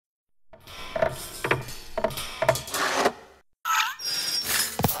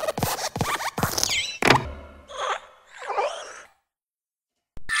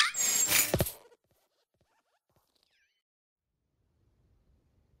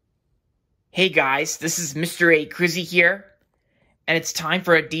Hey guys, this is Mr. A. Crizzy here, and it's time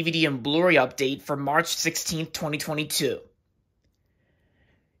for a DVD and Blu-ray update for March 16th, 2022.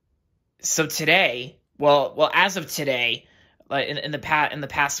 So today, as of today, like in the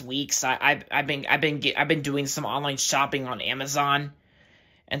past weeks, I've been doing some online shopping on Amazon,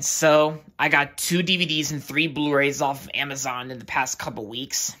 and so I got 2 DVDs and 3 Blu-rays off of Amazon in the past couple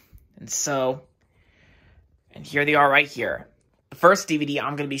weeks, and here they are right here. The first DVD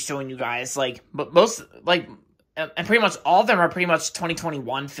I'm going to be showing you guys, and pretty much all of them are pretty much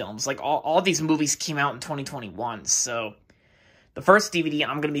 2021 films. Like, all these movies came out in 2021, so the first DVD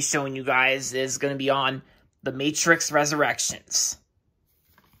I'm going to be showing you guys is going to be on The Matrix Resurrections.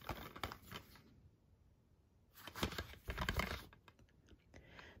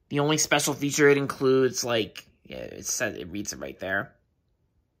 The only special feature it includes, it reads it right there.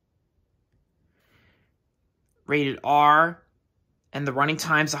 Rated R. And the running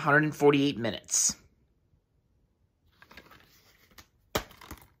time's 148 minutes.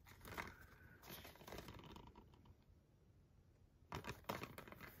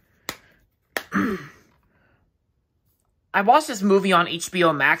 I watched this movie on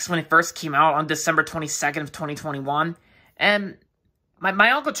HBO Max when it first came out on December 22nd of 2021, and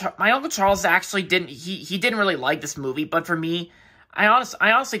my uncle Charles actually didn't really like this movie, but for me, I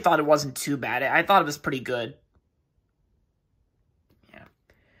honestly thought it wasn't too bad. I thought it was pretty good.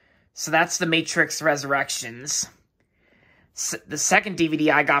 So that's The Matrix Resurrections. The second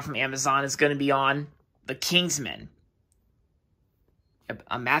DVD I got from Amazon is going to be on The Kingsman,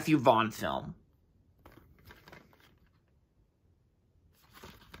 a Matthew Vaughn film.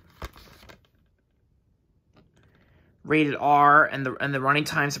 Rated R, and the running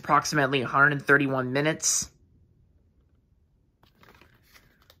time is approximately 131 minutes.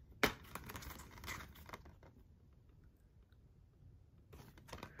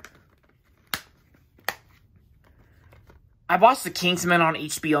 I watched The Kingsman on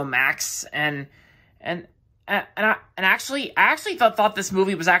HBO Max, and I actually thought this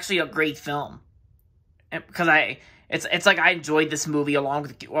movie was actually a great film, because it's like I enjoyed this movie along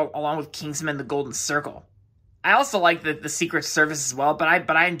with Kingsman: The Golden Circle. I also like the Secret Service as well, but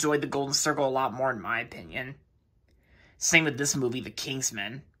I enjoyed The Golden Circle a lot more in my opinion. Same with this movie, The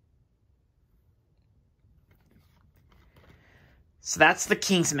Kingsman. So that's The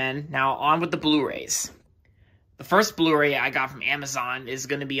Kingsman. Now on with the Blu-rays. The first Blu-ray I got from Amazon is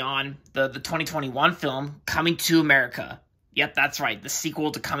going to be on the 2021 film, Coming to America. Yep, that's right, the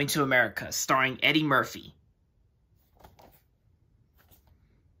sequel to Coming to America, starring Eddie Murphy.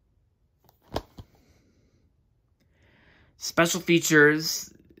 Special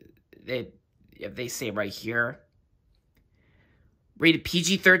features, they say right here. Rated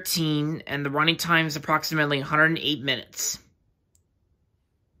PG-13, and the running time is approximately 108 minutes.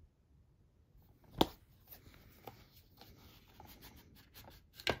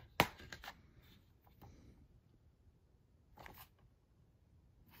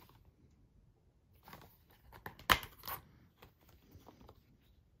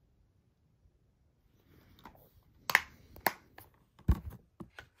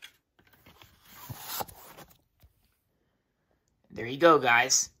 There you go,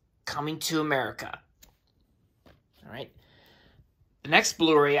 guys. Coming to America. All right. The next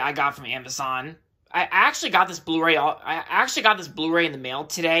Blu-ray I got from Amazon. I actually got this Blu-ray in the mail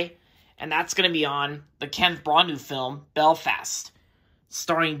today, and that's going to be on the Kenneth Branagh film Belfast,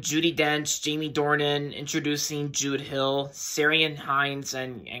 starring Judi Dench, Jamie Dornan, introducing Jude Hill, Ciarán Hinds,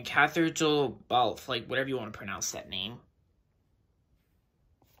 and Catherine Joel Balfe, whatever you want to pronounce that name.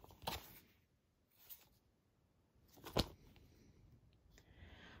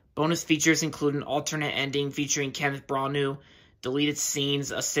 Bonus features include an alternate ending featuring Kenneth Branagh, deleted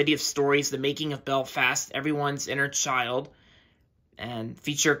scenes, A City of Stories, The Making of Belfast, Everyone's Inner Child, and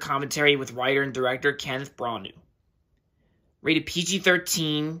feature commentary with writer and director Kenneth Branagh. Rated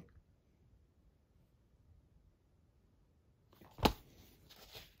PG-13.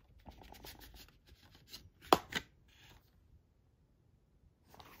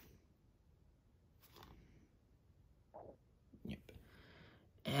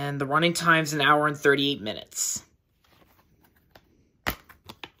 And the running time's 1 hour and 38 minutes.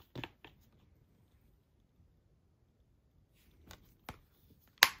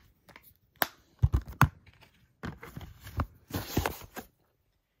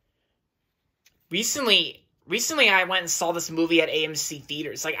 Recently I went and saw this movie at AMC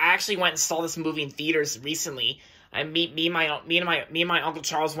theaters. I actually went and saw this movie in theaters recently. Me and my Uncle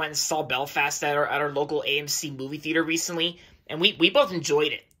Charles went and saw Belfast at our local AMC movie theater recently, and we both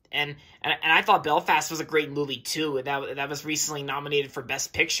enjoyed it. And I thought Belfast was a great movie too. That was recently nominated for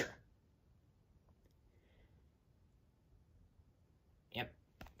Best Picture.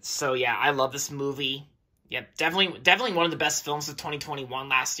 So yeah, I love this movie. Yeah, definitely one of the best films of 2021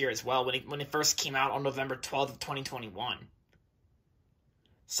 last year as well, when it first came out on November 12th of 2021.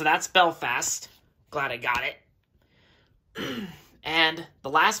 So that's Belfast. Glad I got it. And the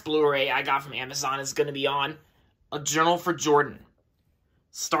last Blu-ray I got from Amazon is going to be on A Journal for Jordan,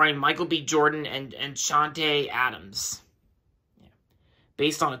 starring Michael B. Jordan and Chante Adams. Yeah.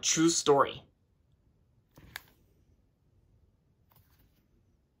 Based on a true story.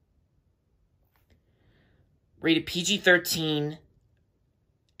 Rated PG-13,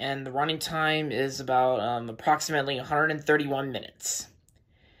 and the running time is about approximately 131 minutes.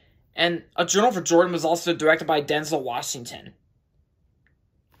 And A Journal for Jordan was also directed by Denzel Washington.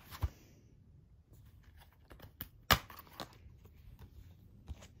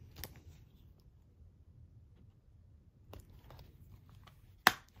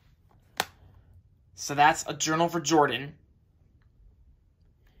 So that's A Journal for Jordan.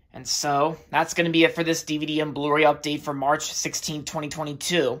 And so, that's going to be it for this DVD and Blu-ray update for March 16,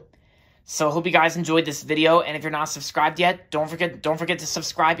 2022. So, hope you guys enjoyed this video, and if you're not subscribed yet, don't forget to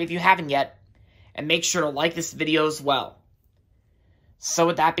subscribe if you haven't yet, and make sure to like this video as well. So,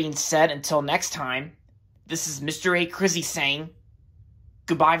 with that being said, until next time, this is Mr. A. Crizzy saying,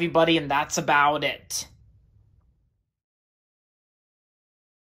 goodbye everybody, and that's about it.